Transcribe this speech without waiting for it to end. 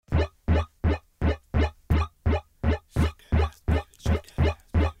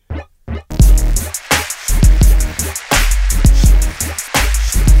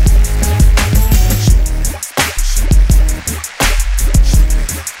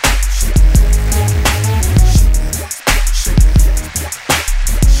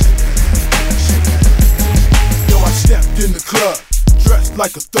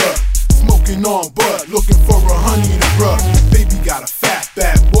like a thug, smoking on bud, looking for a honey to rub. Baby got a fat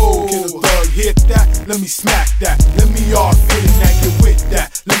back, whoa. Can a thug hit that? Let me smack that. Let me off in that, get with that.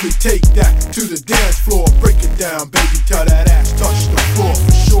 Let me take that to the dance floor, break it down, baby. Tell that ass touch the floor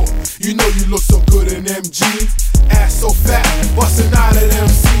for sure. You know you look so good in them jeans, ass so fat, busting out of them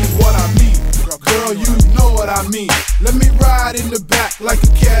scenes. What I mean, girl, you know what I mean. Let me ride in the back like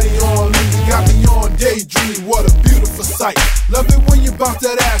a caddy on lead. Got me on daydream, what a beautiful sight. Love it when you bounce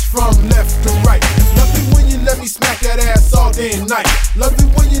that ass from left to right. Love it when you let me smack that ass all day and night. Love it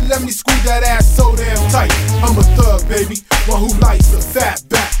when you let me squeeze that ass so damn tight. I'm a thug, baby, one who likes a fat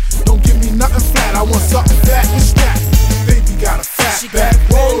back. Don't give me nothing flat, I want something fat and stacked. Baby got a fat back,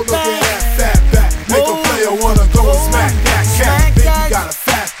 whoa, look at that fat back. Make a player wanna go and smack that cat. Baby got a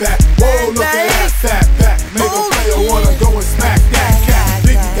fat back, whoa, look at that fat back. Make a player wanna go and smack that cat.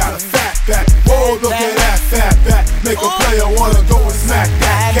 Baby got a fat back, whoa, look at that fat back. Make a player wanna go and smack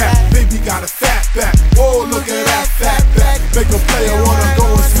that cat. Baby got a fat back, whoa, look at that fat back. Make a player wanna go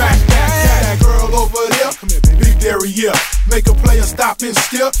and smack that cat. That girl over there, come here, big dairy, yeah. Make a player stop and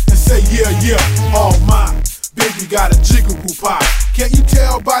still and say yeah, yeah, all mine. Baby got a jigaboo pie. Can't you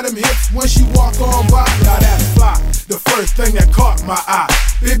tell by them hips when she walk on by? Now that's fly, the first thing that caught my eye.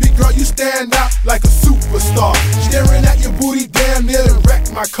 Baby girl, you stand out like a superstar. Staring at your booty, damn near to wreck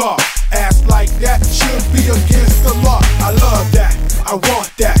my car. Ass like that should be against the law. I love that, I want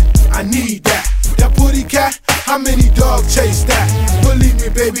that, I need that. That booty cat, how many dogs chase that? Believe me,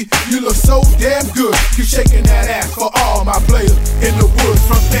 baby, you look so damn good. You shaking that ass for all my players in the woods,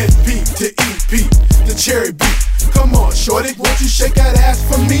 from NP to EP, the cherry beat. Come on, shorty, won't you shake that ass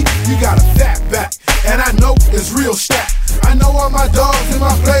for me? You got a fat back, and I know it's real stat. I know all my dogs and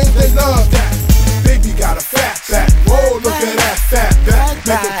my players, they love that. Baby got a fat back, whoa, look at that fat back.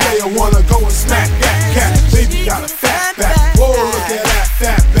 Make a player wanna go and smack that cat. Baby got a fat back, whoa, look at that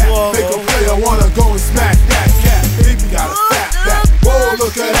fat back. Make a player wanna go and smack that cat. Baby got a fat back, whoa,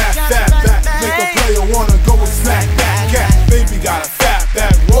 look at that fat back. Make a player wanna go and smack that cat. Baby got a fat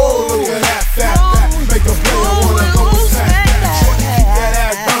back, whoa, look at that fat back. Make a player wanna go and smack that cat. Keep that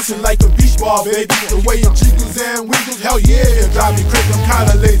ass bouncing like a beach ball, baby. The way it jiggles and wiggles, hell yeah, it drive me crazy. I'm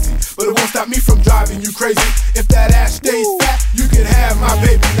kinda lazy, but it won't stop me from driving you crazy. If that ass stays fat, you can have my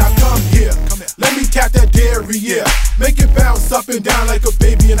baby. Now come here, let me tap that dairy, yeah. Make it bounce up and down like a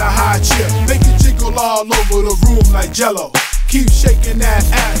baby in a high chair. Make it jiggle all over the room like jello. Keep shaking that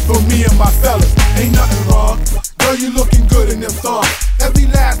ass for me and my fellas. Ain't nothing wrong, girl, you looking good in them thongs. Every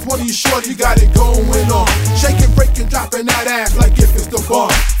last one of you short, you got it going on. Shaking, breaking, dropping that ass like if it's the bomb.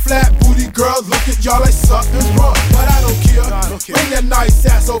 Flat booty girls look at y'all like something's wrong, but I don't care. Bring that nice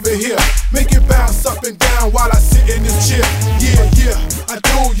ass over here. Make it bounce up and down while I sit in this chair. Yeah, yeah, I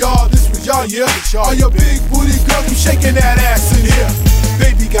told y'all this was y'all, yeah. All your big booty girls, you shaking that ass in here.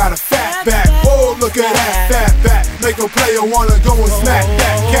 Baby got a fat back, whoa, look at that fat back. Make a player wanna go and smack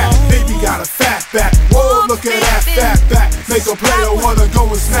that cat. Baby got a fat back, whoa, look at that fat back. Make a player wanna go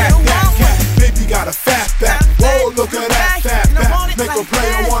and smack that